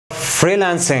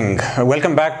Freelancing,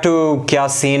 welcome back to क्या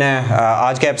scene है।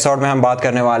 आज के एपिसोड में हम बात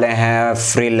करने वाले हैं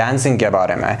फ्रीलांसिंग के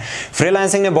बारे में।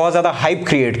 फ्रीलांसिंग ने बहुत ज़्यादा हाइप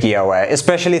क्रिएट किया हुआ है,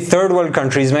 स्पेशली थर्ड वर्ल्ड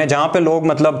कंट्रीज़ में, जहाँ पे लोग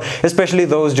मतलब स्पेशली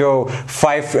दोस्त जो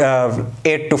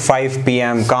 8 to 5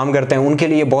 PM काम करते हैं, उनके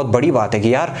लिए बहुत बड़ी बात है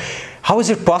कि यार हाउ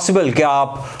इज़ इट पॉसिबल कि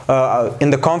आप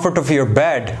in the comfort of your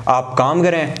bed आप काम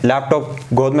करें, लैपटॉप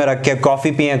गोद में रख के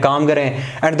कॉफ़ी पिएं, काम करें,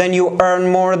 and then you earn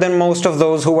more than most of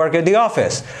those who work at the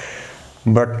office.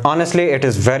 But honestly it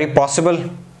is very possible.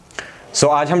 सो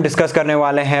आज हम डिस्कस करने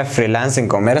वाले हैं फ्रीलांसिंग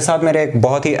को। मेरे साथ मेरे एक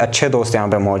बहुत ही अच्छे दोस्त यहाँ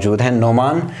पे मौजूद हैं,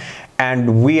 Noman, and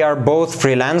we are both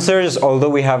freelancers although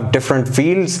we have different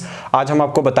fields. आज हम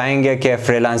आपको बताएंगे कि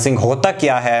फ्रीलांसिंग होता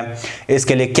क्या है,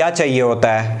 इसके लिए क्या चाहिए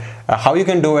होता है, how you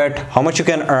can do it, how much you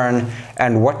can earn,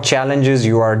 and what challenges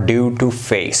you are due to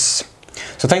face.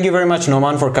 So thank you very much,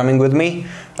 Nouman, for coming with me.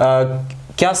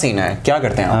 क्या सीन है, क्या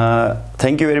करते हैं आप?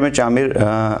 Thank you very much Aamir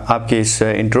आपके इस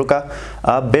intro का।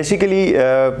 Basically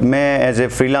मैं एज ए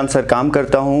फ्रीलांसर काम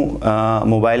करता हूँ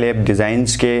मोबाइल ऐप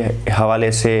डिज़ाइंस के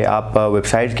हवाले से, आप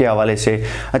वेबसाइट के हवाले से।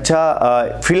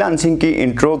 अच्छा, फ्रीलांसिंग की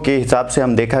इंट्रो के हिसाब से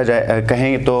हम देखा जाए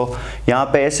कहें तो यहाँ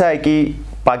पे ऐसा है कि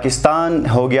पाकिस्तान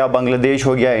हो गया, बांग्लादेश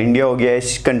हो गया, इंडिया हो गया,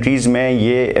 इस कंट्रीज़ में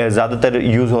ये ज़्यादातर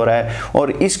यूज़ हो रहा है।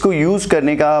 और इसको यूज़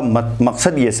करने का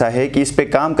मकसद ऐसा है कि इस पे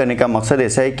काम करने का मकसद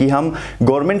ऐसा है कि हम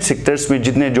गवर्नमेंट सेक्टर्स में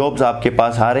जितने जॉब्स आपके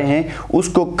पास आ रहे हैं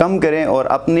उसको कम करें और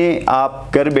अपने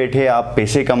आप घर बैठे आप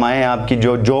पैसे कमाएं। आपकी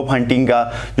जो जॉब हंटिंग का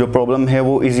जो प्रॉब्लम है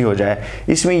वो ईजी हो जाए।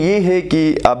 इसमें ये है कि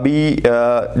अभी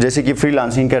जैसे कि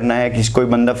फ्रीलांसिंग करना है, किसी कोई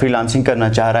बंदा फ्रीलांसिंग करना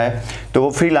चाह रहा है तो वो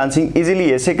फ्रीलांसिंग ईजिली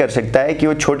ऐसे कर सकता है कि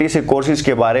वो छोटी से कोर्सेज़ के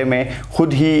बारे में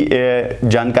खुद ही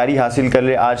जानकारी हासिल कर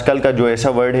ले। आजकल का जो ऐसा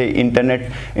वर्ड है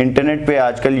इंटरनेट पे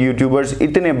आजकल यूट्यूबर्स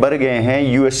इतने बढ़ गए हैं।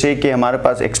 यूएसए के हमारे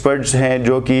पास एक्सपर्ट्स हैं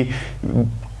जो कि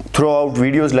थ्रू आउट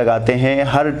वीडियोज़ लगाते हैं।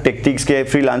 हर टेक्निक्स के,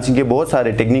 फ्रीलांसिंग के बहुत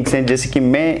सारे टेक्निक्स हैं। जैसे कि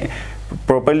मैं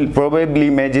प्रोबेबली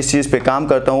मैं जिस चीज़ पे काम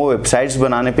करता हूँ वो वेबसाइट्स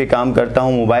बनाने पे काम करता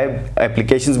हूँ, मोबाइल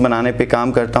एप्लीकेशंस बनाने पे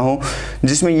काम करता हूँ,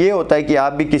 जिसमें ये होता है कि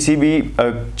आप भी किसी भी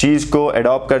चीज़ को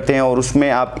अडॉप्ट करते हैं और उसमें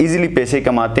आप इजीली पैसे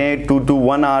कमाते हैं। 2 to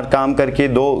 1 आवर काम करके,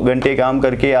 2 घंटे काम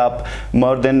करके आप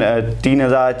मोर देन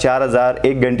 3,000 4,000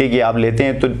 1 घंटे की आप लेते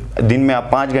हैं, तो दिन में आप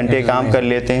 5 घंटे काम कर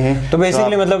लेते हैं। तो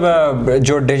बेसिकली मतलब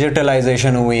जो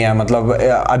डिजिटलाइजेशन हुई है, मतलब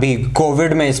अभी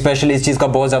कोविड में स्पेशली इस चीज़ का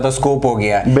बहुत ज़्यादा स्कोप हो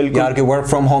गया है। बिल्कुल यार कि वर्क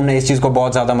फ्रॉम होम ने इस चीज़ को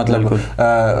बहुत ज़्यादा मतलब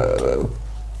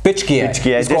पिच किया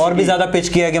है इसको और भी ज़्यादा पिच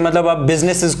किया है कि मतलब अब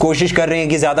बिजनेसेस कोशिश कर रहे हैं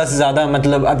कि ज़्यादा से ज़्यादा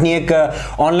मतलब अपनी एक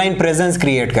ऑनलाइन प्रेजेंस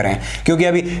क्रिएट करें, क्योंकि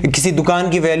अभी किसी दुकान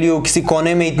की वैल्यू किसी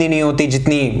कोने में इतनी नहीं होती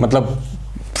जितनी मतलब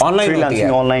ऑनलाइन होती है।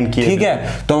 ऑनलाइन की, ठीक है,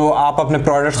 तो आप अपने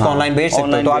प्रोडक्ट्स को ऑनलाइन बेच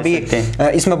सकते हो। तो अभी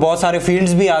इसमें बहुत सारे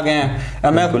फील्ड्स भी आ गए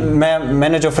हैं।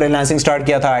 मैंने जो फ्रीलांसिंग स्टार्ट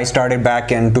किया था, आई स्टार्टेड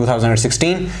बैक इन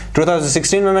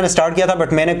 2016 में मैंने स्टार्ट किया था,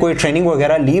 बट मैंने कोई ट्रेनिंग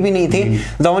वगैरह ली भी नहीं थी।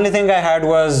 The only thing I had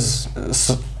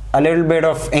was a little bit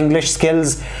of English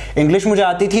skills। English मुझे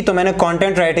आती थी तो मैंने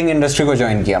कंटेंट राइटिंग इंडस्ट्री को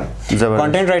ज्वाइन किया।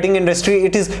 Content writing industry,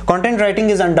 it is content writing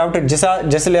is undaunted,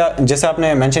 जैसे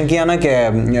आपने मेंशन किया ना कि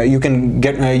यू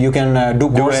कैन डू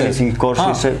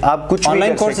कोर्सेज, आप कुछ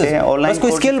ऑनलाइन कोर्सेज, बस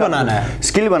कोई स्किल बनाना है।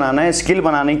 स्किल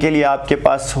बनाने के लिए आपके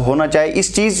पास होना चाहिए।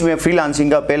 इस चीज़ में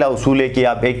फ्रीलांसिंग का पहला उसूल है कि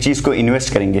आप एक चीज़ को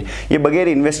इन्वेस्ट करेंगे। ये बगैर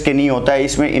इन्वेस्ट के नहीं होता है।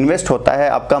 इसमें इन्वेस्ट होता है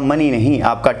आपका मनी नहीं,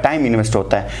 आपका टाइम इन्वेस्ट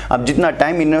होता है। आप जितना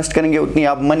टाइम इन्वेस्ट करेंगे उतनी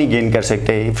आप मनी गेन कर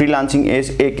सकते हैं। फ्रीलांसिंग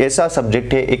एक ऐसा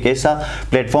सब्जेक्ट है, एक ऐसा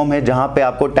प्लेटफॉर्म है जहां पे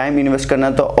आपको टाइम इन्वेस्ट करना।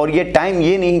 तो और ये टाइम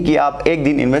ये नहीं कि आप एक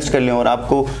दिन इन्वेस्ट कर लें और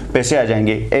आपको पैसे आ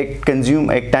जाएंगे। एक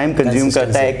टाइम कंज्यूम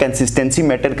करता है, एक कंसिस्टेंसी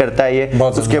मैटर करता है ये।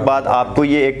 उसके बाद आपको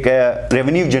ये एक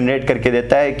रेवेन्यू जनरेट करके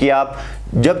देता है कि आप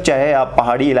जब चाहे आप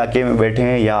पहाड़ी इलाके में बैठे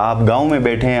हैं या आप गांव में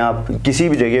बैठे हैं, आप किसी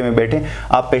भी जगह में बैठे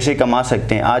आप पैसे कमा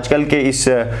सकते हैं। आजकल के इस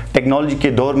टेक्नोलॉजी के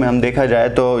दौर में हम देखा जाए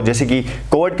तो जैसे कि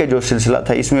कोविड का जो सिलसिला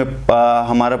था, इसमें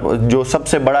हमारा जो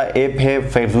सबसे बड़ा ऐप है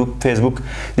फेसबुक,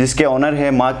 जिसके ऑनर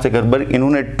है मार्क जकरबर्ग,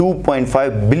 इन्होंने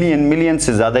 2.5 मिलियन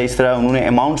से ज़्यादा इस तरह उन्होंने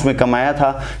अमाउंट्स में कमाया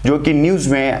था, जो कि न्यूज़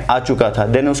में आ चुका था।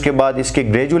 देन उसके बाद इसके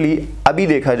ग्रेजुअली अभी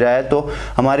देखा जाए तो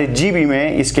हमारे जीबी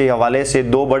में इसके हवाले से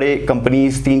 2 बड़े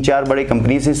कंपनीज, 3-4 बड़े कंपनीज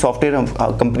से सॉफ्टवेयर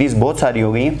कंपनीज बहुत सारी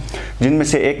हो गई हैं, जिनमें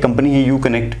से एक कंपनी है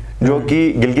यूकनेक्ट, जो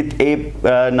कि गिलगित ऐप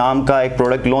नाम का एक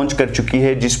प्रोडक्ट लॉन्च कर चुकी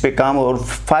है, जिस पे काम और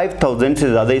 5000 से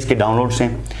ज़्यादा इसके डाउनलोड्स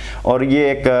हैं और ये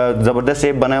एक ज़बरदस्त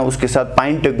ऐप बना है। उसके साथ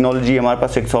पाइन टेक्नोलॉजी हमारे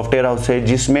पास एक सॉफ्टवेयर हाउस है,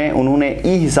 जिसमें उन्होंने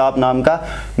ई हिसाब नाम का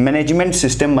मैनेजमेंट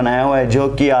सिस्टम बनाया हुआ है, जो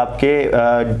कि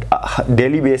आपके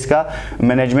डेली बेस का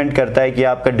मैनेजमेंट करता है कि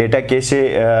आपका डेटा कैसे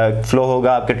फ्लो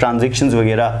होगा, आपके ट्रांजेक्शन्स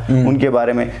वगैरह उनके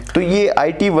बारे में। तो ये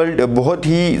IT वर्ल्ड बहुत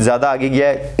ही ज़्यादा आगे गया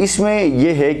है। इसमें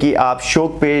यह है कि आप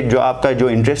शौक पे जो आपका जो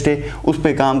इंटरेस्ट से उस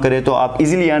पर काम करें तो आप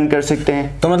इजीली अर्न कर सकते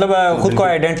हैं। तो मतलब खुद को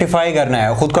आइडेंटिफाई करना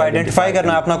है, खुद को आइडेंटिफाई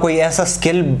करना है, अपना कोई ऐसा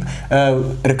स्किल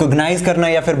रिकॉग्नाइज करना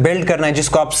है या फिर बिल्ड करना है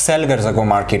जिसको आप सेल कर सको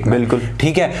मार्केट में। बिल्कुल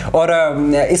ठीक है। और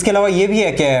इसके अलावा ये भी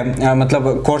है कि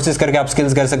मतलब कोर्सेज करके आप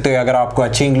स्किल्स कर सकते हो अगर आपको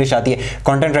अच्छी इंग्लिश आती है।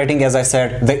 Content writing as I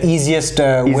said the easiest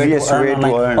way to earn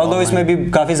online, although इसमें भी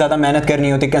काफी ज्यादा मेहनत करनी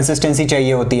होती है, कंसिस्टेंसी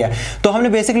चाहिए होती है। तो हमने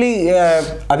बेसिकली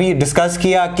अभी डिस्कस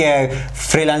किया कि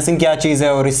फ्रीलांसिंग क्या चीज़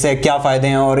है और इससे क्या फ़ायदे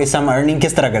हैं और इससे हम अर्निंग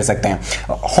किस तरह कर सकते हैं।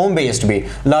 होम बेस्ड भी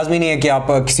लाजमी नहीं है कि आप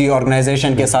किसी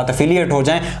ऑर्गेनाइजेशन के साथ एफिलिएट हो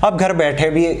जाएं, आप घर बैठे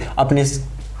भी अपनी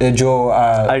जो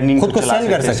खुद को सेल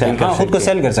कर सकते हैं। हाँ, खुद को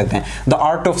सेल कर सकते हैं। The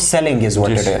art of selling is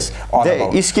what it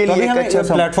is. इसके लिए हम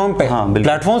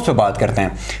प्लेटफॉर्म्स पे बात करते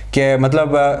हैं कि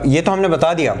मतलब ये तो हमने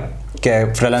बता दिया कि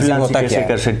फ्रीलांसिंग होता क्या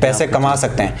है, पैसे कमा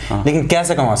सकते हैं। हाँ। लेकिन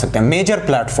कैसे कमा सकते हैं?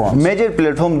 मेजर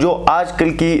प्लेटफॉर्म जो आजकल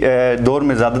की दौर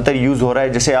में ज़्यादातर यूज़ हो रहा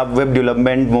है, जैसे आप web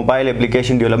development, mobile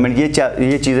application development,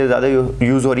 ये चीज़ें ज़्यादा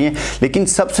यूज़ हो रही हैं। लेकिन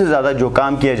सबसे ज़्यादा जो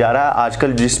काम किया जा रहा है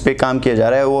आजकल, जिस पे काम किया जा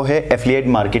रहा है वो है एफिलिएट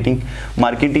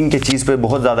मार्केटिंग के चीज़ पे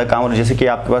बहुत ज़्यादा काम हो रहा है। जैसे कि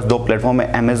आपके पास 2 प्लेटफॉर्म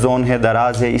है, अमेजोन है,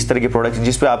 दराज है, इस तरह के प्रोडक्ट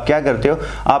जिस पे आप क्या करते हो,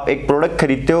 आप एक प्रोडक्ट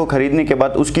खरीदते हो, खरीदने के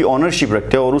बाद उसकी ऑनरशिप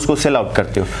रखते हो और उसको सेल आउट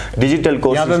करते हो। डिजिटल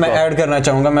कोर्स करना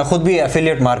चाहूंगा, मैं खुद भी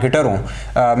एफिलिएट मार्केटर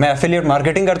हूं। मैं एफिलिएट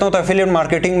मार्केटिंग करता हूं। तो एफिलिएट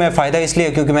मार्केटिंग में फायदा इसलिए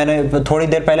क्योंकि मैंने थोड़ी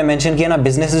देर पहले मेंशन किया ना,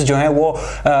 बिजनेसेस जो हैं वो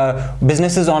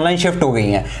बिजनेसेस ऑनलाइन शिफ्ट हो गई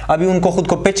हैं। अभी उनको खुद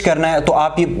को पिच करना है, तो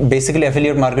आप ये बेसिकली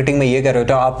एफिलिएट मार्केटिंग में ये कर रहे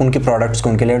होते हो, आप उनके प्रोडक्ट्स को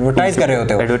उनके लिए एडवर्टाइज कर रहे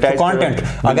होते हो। कंटेंट,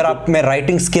 अगर आप में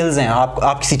राइटिंग स्किल्स हैं,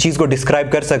 आप किसी चीज को डिस्क्राइब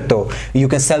कर सकते हो, you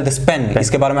can sell this pen,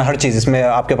 इसके बारे में हर चीज, इसमें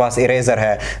आपके पास इरेजर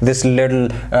है, this little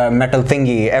metal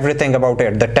थिंगी, everything about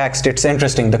it, the text, it's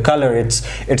interesting, the colour,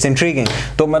 it's intriguing.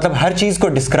 तो मतलब हर चीज को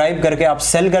डिस्क्राइब करके आप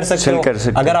सेल कर सकते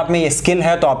हो। अगर आप में ये स्किल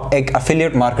है तो आप एक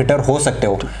एफिलिएट मार्केटर हो सकते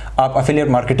हो, आप एफिलिएट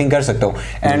मार्केटिंग कर सकते हो।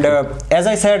 And as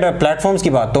I said platforms की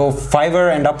बात, तो फाइवर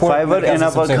एंड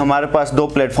अपवर्क हमारे पास 2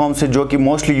 प्लेटफॉर्म्स है जो कि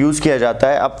मोस्टली यूज किया जाता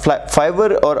है। अब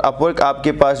फाइवर और अपवर्क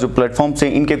आपके पास जो प्लेटफॉर्म्स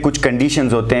हैं, इनके कुछ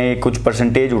कंडीशंस होते हैं, कुछ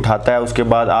परसेंटेज उठाता है, उसके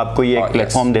बाद आपको ये एक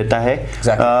प्लेटफॉर्म देता है।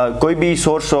 कोई भी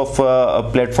सोर्स ऑफ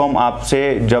प्लेटफॉर्म आपसे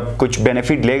जब कुछ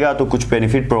बेनिफिट लेगा तो कुछ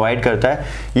बेनिफिट प्रोवाइड करता है।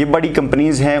 ये बड़ी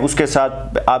कंपनीज हैं, उसके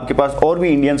साथ आपके पास और भी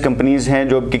इंडियन कंपनीज हैं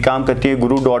जो कि काम करती है।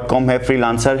 guru.com है,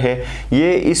 फ्रीलांसर है,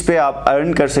 ये इस पे आप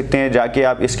अर्न कर सकते हैं। जाके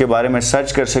आप इसके बारे में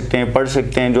सर्च कर सकते हैं, पढ़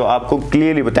सकते हैं, जो आपको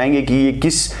क्लियरली बताएंगे कि ये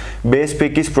किस बेस पे,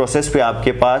 किस प्रोसेस पे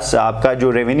आपके पास आपका जो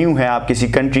रेवेन्यू है, आप किसी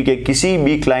कंट्री के किसी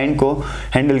भी क्लाइंट को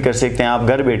हैंडल कर सकते हैं। आप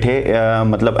घर बैठे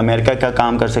मतलब अमेरिका का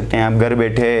काम कर सकते हैं, आप घर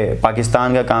बैठे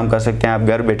पाकिस्तान का काम कर सकते हैं, आप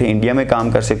घर बैठे इंडिया में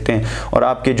काम कर सकते हैं। और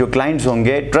आपके जो क्लाइंट्स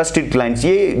होंगे ट्रस्टेड क्लाइंट्स,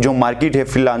 ये जो मार्केट है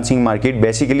फ्रीलांसिंग मार्केट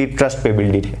बेसिकली ट्रस्ट पे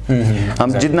बिल्डेड है।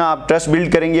 हम जितना आप ट्रस्ट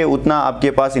बिल्ड करेंगे उतना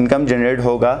आपके पास इनकम जनरेट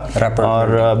होगा।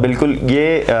 और बिल्कुल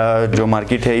ये जो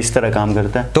मार्केट है इस तरह काम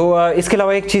करता है। तो इसके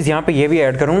अलावा एक चीज यहाँ पे ये भी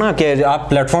ऐड करूँ ना कि आप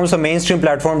प्लेटफॉर्म से मेन स्ट्रीम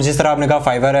प्लेटफॉर्म, जिस तरह आपने कहा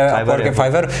फाइवर है,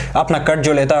 फाइवर अपना कट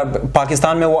जो लेता है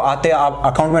पाकिस्तान में, वो आते आप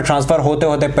अकाउंट में ट्रांसफर होते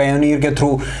होते पायोनियर के थ्रू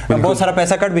बहुत सारा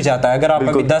पैसा कट भी जाता है। अगर आप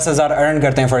अभी 10,000 अर्न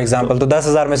करते हैं फॉर एग्जांपल, तो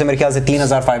 10,000 में से मेरे ख्याल से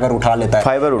 3,000 फाइवर उठा लेता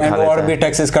है, और भी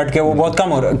टैक्सेस कट के वो बहुत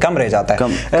कम रह जाता है।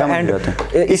 एंड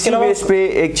इसके अलावा इस पे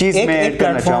एक चीज मैं ऐड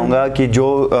करना चाहूंगा कि जो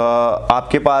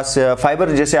आपके पास फाइबर,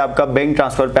 जैसे आपका बैंक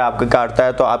ट्रांसफर पे आपका काटता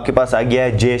है, तो आपके पास आ गया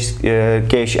है जेस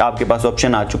कैश, आपके पास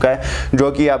ऑप्शन आ चुका है,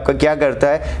 जो कि आपका क्या करता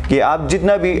है कि आप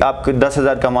जितना भी आप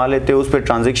 10,000 कमा लेते हो उस पर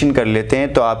ट्रांजेक्शन कर लेते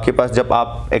हैं, तो आपके पास जब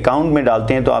आप अकाउंट में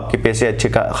डालते हैं तो आपके पैसे अच्छे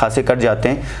खासे कट जाते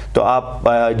हैं। तो आप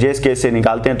जेस कैश से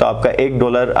निकालते हैं तो आपका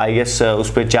 $1 आई गेस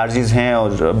उस पर चार्जेस हैं,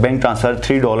 और बैंक ट्रांसफर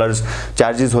 $3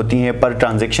 चार्जेस होती हैं पर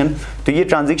ट्रांजेक्शन। तो ये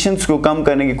ट्रांजेक्शन्स को कम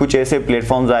करने के कुछ ऐसे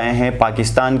प्लेटफॉर्म्स आए हैं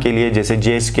पाकिस्तान के लिए, जैसे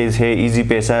जेस केस है, इजी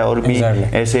पैसा है, और भी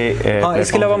ऐसे। हाँ,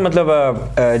 इसके अलावा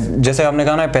मतलब जैसे आपने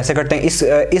कहा ना पैसे कटते हैं,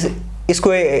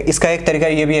 इसका एक तरीका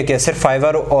ये भी है कि सिर्फ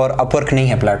फाइवर और अपवर्क नहीं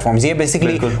है प्लेटफॉर्म्स, ये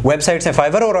बेसिकली वेबसाइट्स हैं।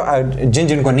 फाइवर और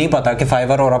जिनको नहीं पता कि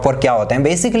फाइवर और अपवर्क क्या होते हैं,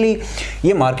 बेसिकली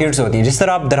ये मार्केट्स होती हैं। जिस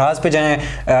तरह आप दराज पे जाएं,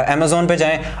 अमेजोन पे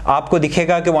जाएं, आपको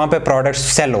दिखेगा कि वहाँ पे प्रोडक्ट्स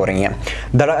सेल हो रही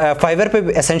हैं। फाइवर पे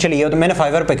एसेंशियली ये, तो मैंने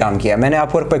फाइवर पे काम किया, मैंने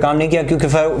अपवर्क पे काम नहीं किया, क्योंकि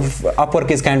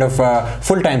Upwork is kind of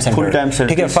full time centre,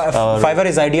 ठीक है। Fibre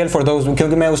is ideal for those,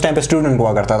 क्योंकि मैं उस टाइम पे स्टूडेंट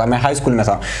हुआ करता था, मैं हाई स्कूल में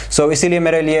था, सो इसीलिए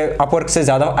मेरे लिए अपवर्क से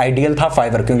ज़्यादा आइडियल था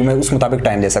फाइवर, क्योंकि मैं उस मुताबिक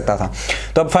टाइम दे सकता था।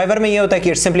 तो अब फाइवर में ये होता है कि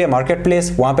it's simply a market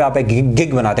place, वहां पे आप एक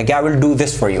गिग बनाते हैं कि I will do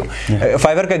this for you.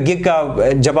 Fibre का गिग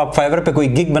का, जब आप फाइवर पे कोई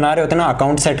गिग बना रहे होते हैं ना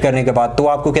अकाउंट सेट करने के बाद, तो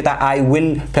आपको कहता है आई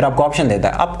विल, फिर आपको ऑप्शन देता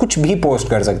है आप कुछ भी पोस्ट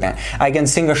कर सकते हैं। I can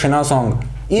sing a शना song,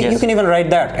 you can even write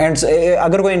that, and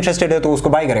अगर कोई इंटरेस्टेड है तो उसको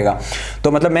बाय करेगा।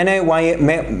 तो मतलब मैंने वहाँ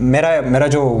मेरा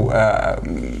जो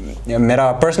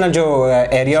मेरा पर्सनल जो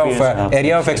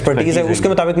एरिया ऑफ एक्सपर्टीज है उसके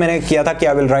मुताबिक मैंने किया था कि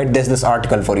I will write this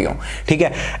article for you, ठीक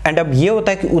है। एंड अब ये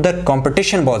होता है कि उधर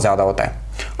कंपटीशन बहुत ज़्यादा होता है,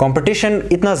 कंपटीशन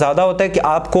इतना ज़्यादा होता है कि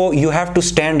आपको you have to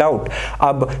stand out.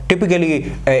 अब टिपिकली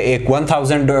एक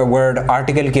 1000 वर्ड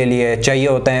आर्टिकल के लिए चाहिए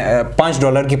होते हैं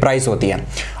 $5 की प्राइस होती है।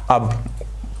 अब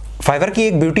फाइवर की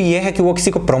एक ब्यूटी ये है कि वो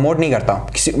किसी को प्रमोट नहीं करता,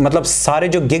 मतलब सारे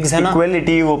जो गिग्स है ना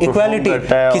इक्वालिटी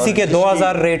किसी के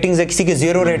 2000 रेटिंग्स है, किसी के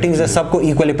 0 रेटिंग्स है, सबको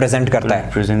इक्वली प्रेजेंट करता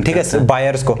है, ठीक है,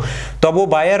 बायर्स को। तो अब वो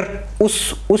बायर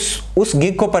उस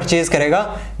गिग को परचेज करेगा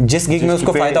जिस गिग में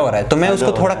उसको फायदा हो रहा है। तो मैं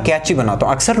उसको थोड़ा कैची बनाता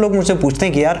हूँ। अक्सर लोग मुझसे पूछते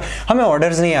हैं कि यार हमें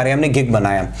ऑर्डर्स नहीं आ रहे, हमने गिग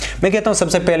बनाया। मैं कहता हूँ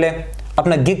सबसे पहले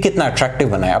अपना गिग कितना अट्रैक्टिव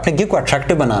बनाया। अपने गिग को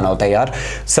अट्रैक्टिव बनाना होता है यार।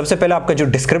 सबसे पहले आपका जो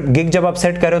गिग जब आप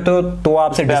सेट कर रहे हो तो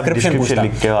आपसे डिस्क्रिप्शन पूछता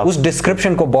है, उस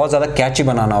डिस्क्रिप्शन को बहुत ज्यादा कैची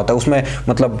बनाना होता है, उसमें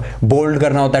मतलब बोल्ड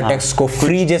करना होता है टेक्स्ट को,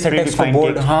 फ्री जैसे टेक्स्ट को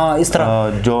बोल्ड, हाँ इस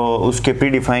तरह जो उसके प्री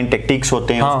डिफाइंड टेक्टिक्स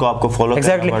होते हैं उसको आपको फॉलो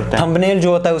करना पड़ता है। थंबनेल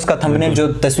जो होता है उसका थंबनेल जो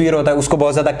तस्वीर होता है उसको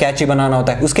बहुत ज्यादा कैची बनाना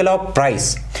होता है। उसके अलावा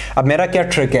प्राइस। अब मेरा क्या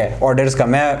ट्रिक है ऑर्डर्स का,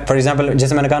 मैं फॉर एग्जांपल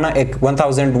जैसे मैंने कहा ना एक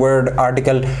 1000 वर्ड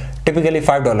आर्टिकल टिपिकली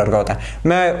 $5 का होता है।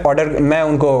 मैं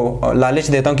उनको लालच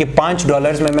देता हूँ कि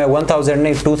 $5 में मैं 1000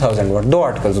 नहीं 2000 वर्ड 2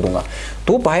 आर्टिकल्स दूंगा।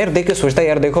 तो बाहर देख के सोचता है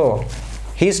यार देखो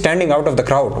he is standing out of the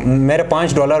crowd, मेरे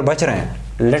 $5 बच रहे हैं,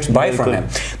 लेट्स बाय फ्रॉम हिम।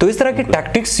 तो इस तरह की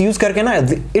टैक्टिक्स यूज करके ना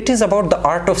it is about the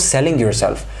art of selling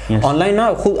yourself. Online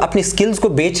ना खुद अपनी स्किल्स को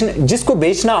बेचने, जिसको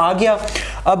बेचना आ गया।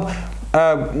 अब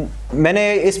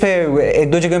मैंने इस पे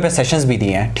 1-2 जगह पे सेशंस भी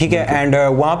दिए हैं, ठीक है, एंड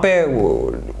वहाँ पे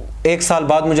 1 साल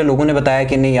बाद मुझे लोगों ने बताया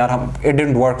कि नहीं यार हम it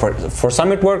didn't work, for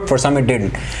some it work, for some it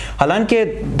didn't. हालांकि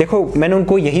देखो मैंने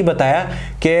उनको यही बताया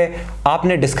कि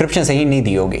आपने डिस्क्रिप्शन सही नहीं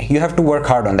दी होगी, you have to work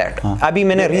hard on that. अभी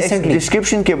मैंने रिसेंटली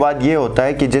डिस्क्रिप्शन के बाद ये होता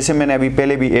है कि जैसे मैंने अभी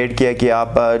पहले भी ऐड किया कि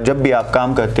आप जब भी आप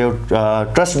काम करते हो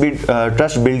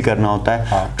ट्रस्ट बिल्ड करना होता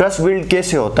है। ट्रस्ट बिल्ड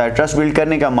कैसे होता है? ट्रस्ट बिल्ड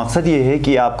करने का मकसद ये है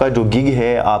कि आपका जो गिग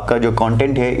है, आपका जो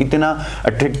कंटेंट है इतना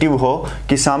अट्रैक्टिव हो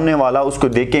कि सामने वाला उसको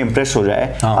देख के इंप्रेस हो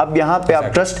जाए। अब यहाँ पे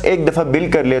आप ट्रस्ट एक दफा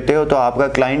बिल्ड कर लेते हो तो आपका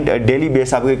क्लाइंट डेली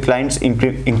बेस आपके क्लाइंट्स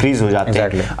इंक्रीज हो जाते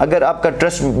हैं। अगर आपका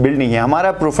ट्रस्ट बिल्ड नहीं है,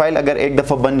 हमारा प्रोफाइल अगर एक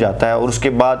दफा बन जाता है और उसके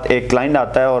बाद एक क्लाइंट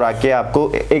आता है और आके आपको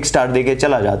 1 स्टार देके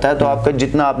चला जाता है तो आपका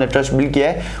जितना आपने ट्रस्ट बिल्ड किया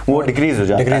है वो डिक्रीज हो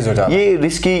जाता है। ये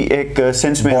रिस्की एक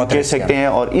सेंस में कह सकते हैं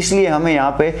और इसलिए हमें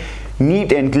यहाँ पे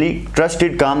नीट एंड क्लीन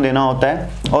ट्रस्टेड काम देना होता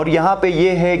है। और यहाँ पे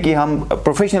ये है कि हम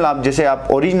प्रोफेशनल, आप जैसे आप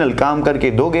ओरिजिनल काम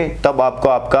करके दोगे तब आपको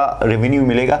आपका रेवेन्यू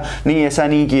मिलेगा। नहीं ऐसा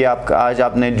नहीं कि आप आज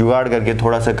आपने जुगाड़ करके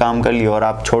थोड़ा सा काम कर लिया और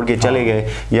आप छोड़ के चले गए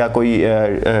या कोई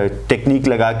टेक्निक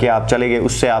लगा के आप चले गए,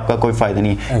 उससे आपका कोई फायदा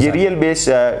नहीं। ये रियल बेस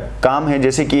काम है,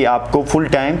 जैसे कि आपको फुल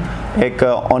टाइम एक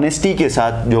ऑनेस्टी के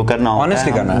साथ जो करना होता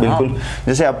है। बिल्कुल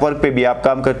जैसे अपवर्क पे भी आप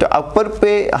काम करते हो। अपवर्क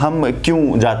पे हम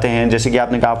क्यों जाते हैं, जैसे कि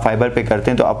आपने कहा आप फाइबर पे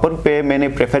करते हैं, तो अपवर्क पे मैंने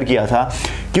प्रेफर किया था।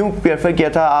 क्यों प्रेफर किया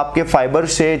था? आपके फाइबर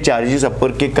से चार्जेस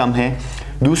अपवर्क के कम हैं।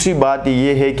 दूसरी बात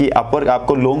ये है कि अपवर्क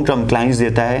आपको लॉन्ग टर्म क्लाइंट्स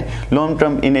देता है। Long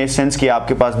term in a sense कि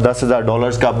आपके पास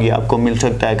 $10,000 का भी आपको मिल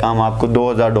सकता है काम, आपको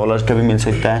 $2,000 का भी मिल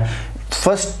सकता है।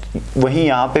 फर्स्ट वही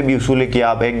यहाँ पे भी उसूल है कि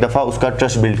आप एक दफा उसका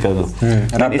ट्रस्ट बिल्ड कर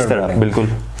दो। इस तरह बिल्कुल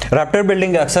रैप्टर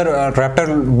बिल्डिंग अक्सर रैप्टर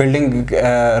बिल्डिंग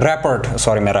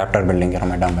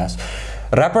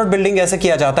रैपर्ड बिल्डिंग ऐसे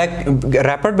किया जाता है।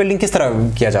 रैपर्ड बिल्डिंग किस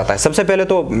तरह किया जाता है? सबसे पहले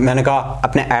तो मैंने कहा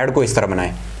अपने ऐड को इस तरह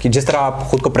बनाएं कि जिस तरह आप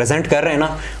खुद को प्रेजेंट कर रहे हैं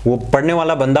ना वो पढ़ने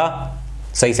वाला बंदा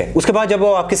सही से। उसके बाद जब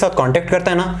वो आपके साथ कांटेक्ट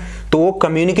करता है ना तो वो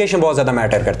कम्युनिकेशन बहुत ज्यादा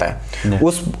मैटर करता है।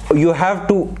 उस you have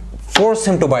to force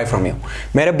him to buy from you।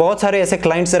 मेरे बहुत सारे ऐसे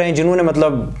क्लाइंट्स रहे जिन्होंने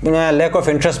मतलब लैक ऑफ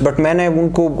इंटरेस्ट, बट मैंने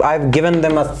उनको I have given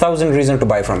them 1000 reason to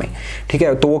bye from me, ठीक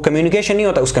है। तो वो कम्युनिकेशन नहीं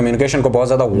होता, उस कम्युनिकेशन को बहुत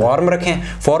ज्यादा वार्म रखें,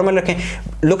 फॉर्मल रखें,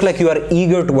 look like you are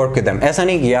eager to work with them. ऐसा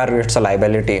नहीं कि यार इट्स अ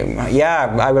लायबिलिटी, या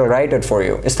I will write it for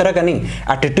you, इस तरह का नहीं।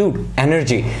 एटीट्यूड,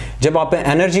 एनर्जी, जब आप पे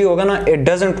एनर्जी होगा ना इट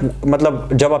डजंट, मतलब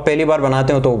जब आप पहली बार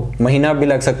बनाते हो तो महीना भी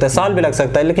लग सकता है, साल भी लग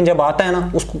सकता है, लेकिन जब आता है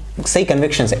ना उसको सही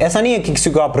कन्विक्शन से। ऐसा नहीं है कि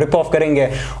किसी को आप रिप ऑफ करेंगे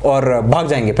और भाग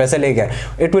जाएंगे पैसे लेके,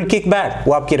 इट विल किक बैक,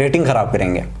 वो आपकी रेटिंग खराब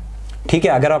करेंगे, ठीक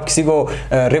है। अगर आप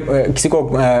किसी को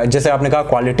जैसे आपने कहा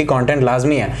क्वालिटी कंटेंट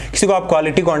लाजमी है, किसी को आप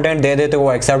क्वालिटी कंटेंट दे देते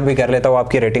वो एक्सेप्ट भी कर लेता वो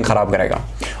आपकी रेटिंग खराब करेगा।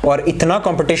 और इतना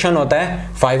कंपटीशन होता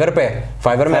है फाइवर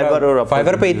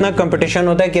पे इतना कंपटीशन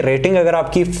होता है कि रेटिंग अगर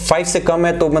आपकी 5 से कम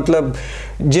है तो मतलब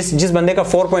जिस बंदे का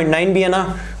 4.9 भी है ना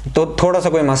तो थोड़ा सा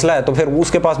कोई मसला है, तो फिर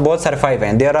उसके पास बहुत सारे 5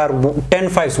 हैं, there are 10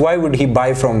 5s, why would he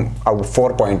bye from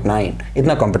 4.9?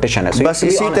 इतना कंपटीशन है। बस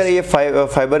इसी तरह ये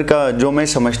फाइबर का जो मैं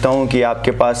समझता हूँ कि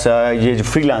आपके पास ये जो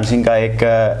फ्रीलांसिंग का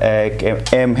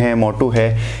एक एम है, मोटो है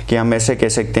कि हम ऐसे कह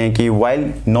सकते हैं कि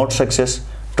while not success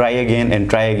try again and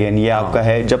try again, ये आपका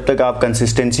है। जब तक आप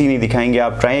कंसिस्टेंसी नहीं दिखाएंगे,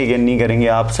 आप ट्राई अगेन नहीं करेंगे,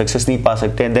 आप सक्सेस नहीं पा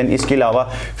सकते हैं। देन इसके अलावा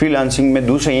फ्रीलांसिंग में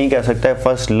दूसरा यही कह सकता है,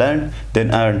 फर्स्ट लर्न देन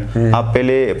अर्न। आप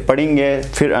पहले पढ़ेंगे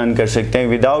फिर अर्न कर सकते हैं।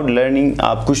 विदाउट लर्निंग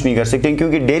आप कुछ नहीं कर सकते,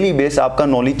 क्योंकि डेली बेस आपका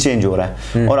नॉलेज चेंज हो रहा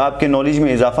है और आपके नॉलेज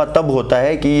में इजाफा तब होता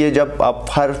है कि ये जब आप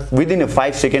हर विद इन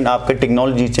 5 सेकेंड आपका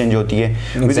टेक्नोलॉजी चेंज होती है,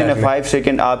 विद इन 5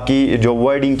 सेकेंड आपकी जो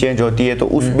वर्डिंग चेंज होती है, तो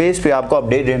उस बेस पे आपको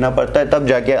अपडेट रहना पड़ता है, तब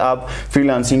जाके आप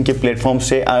फ्रीलांसिंग के प्लेटफॉर्म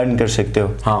से अर्न कर सकते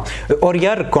हो। हाँ, और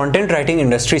यार कंटेंट राइटिंग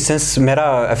इंडस्ट्री, सिंस मेरा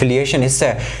एफिलिएशन इससे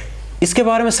है, इसके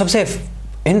बारे में सबसे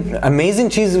अमेजिंग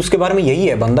चीज उसके बारे में यही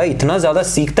है, बंदा इतना ज्यादा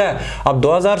सीखता है। अब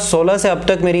 2016 से अब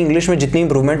तक मेरी इंग्लिश में जितनी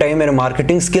इंप्रूवमेंट आई, मेरे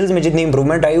मार्केटिंग स्किल्स में जितनी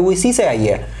इंप्रूवमेंट आई, वो इसी से आई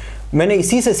है। मैंने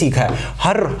इसी से सीखा है।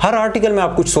 हर आर्टिकल में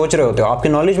आप कुछ सोच रहे होते हो, आपके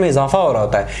नॉलेज में इजाफा हो रहा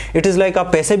होता है। इट इज लाइक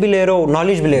आप पैसे भी ले रहे हो,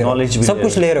 नॉलेज भी ले रहे हो, सब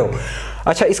कुछ ले रहे हो।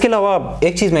 अच्छा, इसके अलावा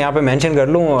एक चीज़ मैं यहाँ पे मेंशन कर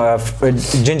लूँ,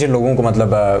 जिन लोगों को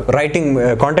मतलब राइटिंग,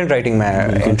 कंटेंट राइटिंग में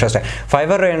इंटरेस्ट है,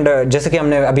 फाइवर एंड जैसे कि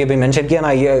हमने अभी मेंशन किया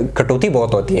ना, ये कटौती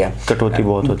बहुत होती है,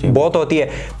 बहुत होती है।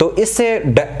 तो इससे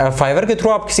फाइवर के थ्रू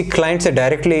आप किसी क्लाइंट से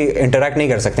डायरेक्टली इंटरेक्ट नहीं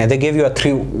कर सकते हैं। दे गिव यू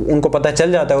 3, उनको पता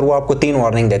चल जाता है और वो आपको 3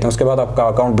 वार्निंग देते हैं, उसके बाद आपका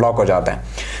अकाउंट ब्लॉक हो जाता है।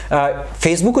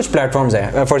 फेसबुक कुछ प्लेटफॉर्म्स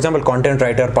हैं, for example content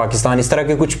writer Pakistan, इस तरह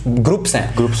के कुछ ग्रुप्स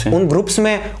हैं। उन ग्रुप्स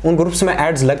में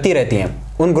एड्स लगती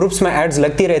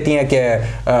रहती हैं, कि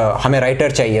हमें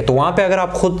राइटर चाहिए। तो वहां पे अगर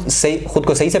आप खुद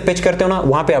को सही से पिच करते हो ना,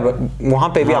 वहां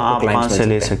पे भी आपको क्लाइंट्स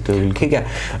ले सकते हो। ठीक है।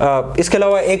 इसके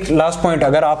अलावा एक लास्ट पॉइंट,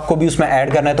 अगर आपको भी उसमें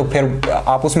ऐड करना है तो फिर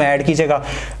आप उसमें ऐड कीजिएगा।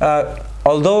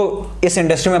 ऑल्दो इस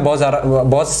इंडस्ट्री में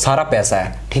बहुत सारा पैसा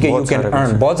है, ठीक है, यू कैन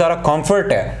अर्न, बहुत सारा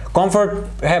कंफर्ट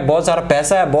है, बहुत सारा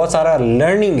पैसा है, बहुत सारा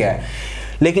लर्निंग है,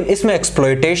 लेकिन इसमें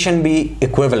एक्सप्लॉयटेशन भी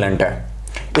इक्विवेलेंट है।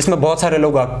 इसमें बहुत सारे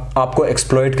लोग आपको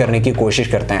एक्सप्लॉइट करने की कोशिश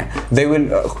करते हैं। दे विल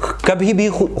कभी भी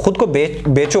खुद को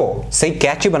बेचो, सही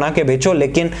कैची बना के बेचो,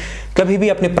 लेकिन कभी भी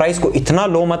अपने प्राइस को इतना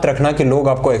लो मत रखना कि लोग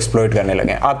आपको एक्सप्लॉइट करने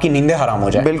लगे, आपकी नींदें हराम हो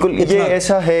जाए। बिल्कुल, ये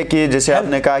ऐसा है कि जैसे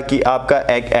आपने कहा कि आपका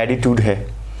एक एटीट्यूड है,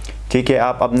 ठीक है,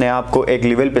 आप अपने आप को एक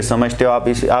लेवल पे समझते हो,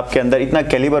 आपके अंदर इतना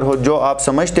कैलिबर हो जो आप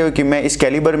समझते हो कि मैं इस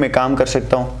कैलिबर में काम कर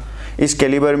सकता हूँ, इस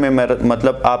कैलिबर में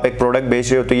मतलब आप एक प्रोडक्ट बेच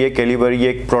रहे हो तो ये कैलिबर, ये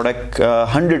एक प्रोडक्ट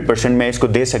 100% मैं इसको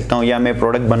दे सकता हूँ या मैं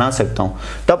प्रोडक्ट बना सकता हूँ,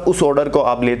 तब उस ऑर्डर को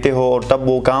आप लेते हो और तब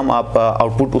वो काम आप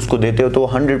आउटपुट उसको देते हो, तो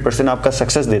 100% आपका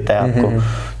सक्सेस देता है आपको।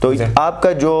 तो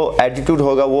आपका जो एटीट्यूड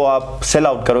होगा वो आप सेल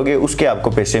आउट करोगे, उसके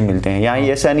आपको पैसे मिलते हैं। यहाँ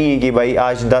ऐसा नहीं है कि भाई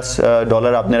आज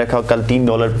 $10 आपने रखा, कल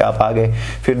 $3 पे आप आ गए,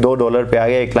 फिर $2 पे आ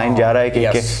गए, एक क्लाइंट जा रहा है कि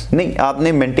नहीं,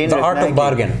 आपने मेंटेन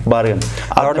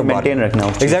रखना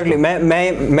है। एग्जैक्टली,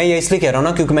 मैं ये इसलिए कह रहा हूँ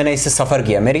ना क्योंकि मैंने इससे सफर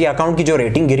किया। मेरी अकाउंट की जो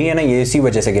रेटिंग गिरी है ना, ये इसी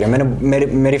वजह से गिरी है।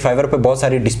 मेरी फाइवर पे बहुत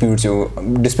सारी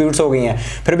डिस्प्यूट्स हो गई हैं,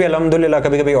 फिर भी अल्हम्दुलिल्लाह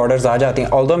कभी कभी ऑर्डर्स आ जाती हैं।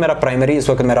 ऑल्दो मेरा प्राइमरी इस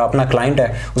वक्त मेरा अपना क्लाइंट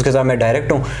है, उसके साथ मैं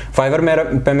डायरेक्ट हूँ। फाइवर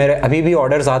पे मेरे अभी भी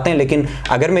ऑर्डर्स आते हैं, लेकिन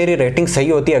अगर मेरी रेटिंग सही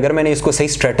होती, अगर मैंने इसको सही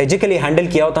स्ट्रेटेजिकली हैंडल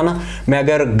किया होता ना, मैं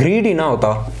अगर ग्रीड ही ना होता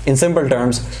इन सिंपल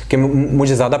टर्म्स कि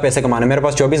मुझे ज़्यादा पैसे कमाने, मेरे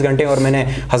पास 24 घंटे और मैंने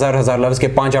हजार लफ्ज़ के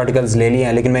 5 आर्टिकल्स ले लिए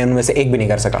हैं, लेकिन मैं उनमें से एक भी नहीं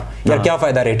कर सका, यार क्या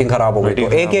फ़ायदा, रेटिंग खराब हो गई।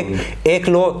 तो एक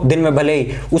लो दिन में, भले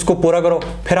ही उसको पूरा करो,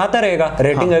 फिर आता रहेगा।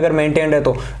 रेटिंग अगर मेंटेन्ड है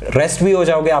तो रेस्ट भी हो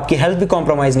जाओगे, आपकी हेल्थ भी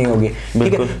कॉम्प्रोमाइज नहीं होगी,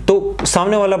 ठीक है। तो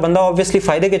सामने वाला बंदा ऑब्वियसली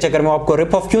फायदे के चक्कर में आपको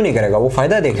रिप ऑफ क्यों नहीं करेगा, वो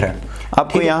फायदा देख रहा है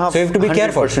आपको। यहाँ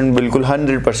 100% बिल्कुल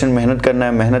 100% मेहनत करना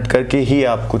है, मेहनत करके ही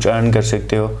आप कुछ अर्न कर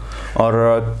सकते हो,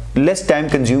 और लेस टाइम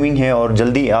कंज्यूमिंग है और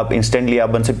जल्दी आप इंस्टेंटली आप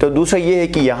बन सकते हो। दूसरा ये है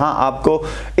कि यहाँ आपको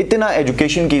इतना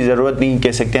एजुकेशन की ज़रूरत नहीं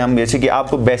कह सकते हम, जैसे कि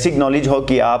आपको बेसिक नॉलेज हो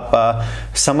कि आप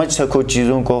समझ सको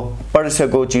चीज़ों को, पढ़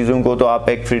सको चीज़ों को, तो आप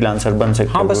एक फ्रीलांसर बन सकते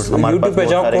हो। हाँ, बस यूट्यूब पे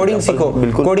जाओ, कोडिंग सीखो,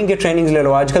 कोडिंग के ट्रेनिंग्स ले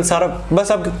लो आजकल सारा।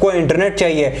 बस आपको इंटरनेट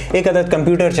चाहिए, एक अदद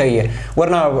कंप्यूटर चाहिए,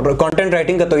 वरना कंटेंट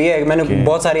राइटिंग का तो ये है, मैंने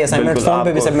बहुत सारी असाइनमेंट फॉर्म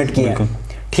पे भी सबमिट किए हैं,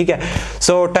 ठीक है।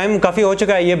 सो टाइम काफ़ी हो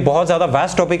चुका है, ये बहुत ज़्यादा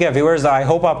वास्ट टॉपिक है व्यूअर्स। आई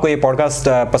होप आपको ये पॉडकास्ट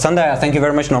पसंद आया। Thank you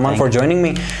very much Noman for joining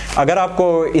me. अगर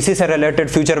आपको इसी से रिलेटेड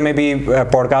फ्यूचर में भी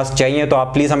पॉडकास्ट चाहिए तो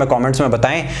आप प्लीज़ हमें कमेंट्स में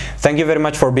बताएं। Thank you very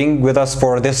much for being with us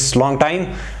for this long time.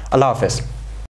 अल्लाह हाफिज़।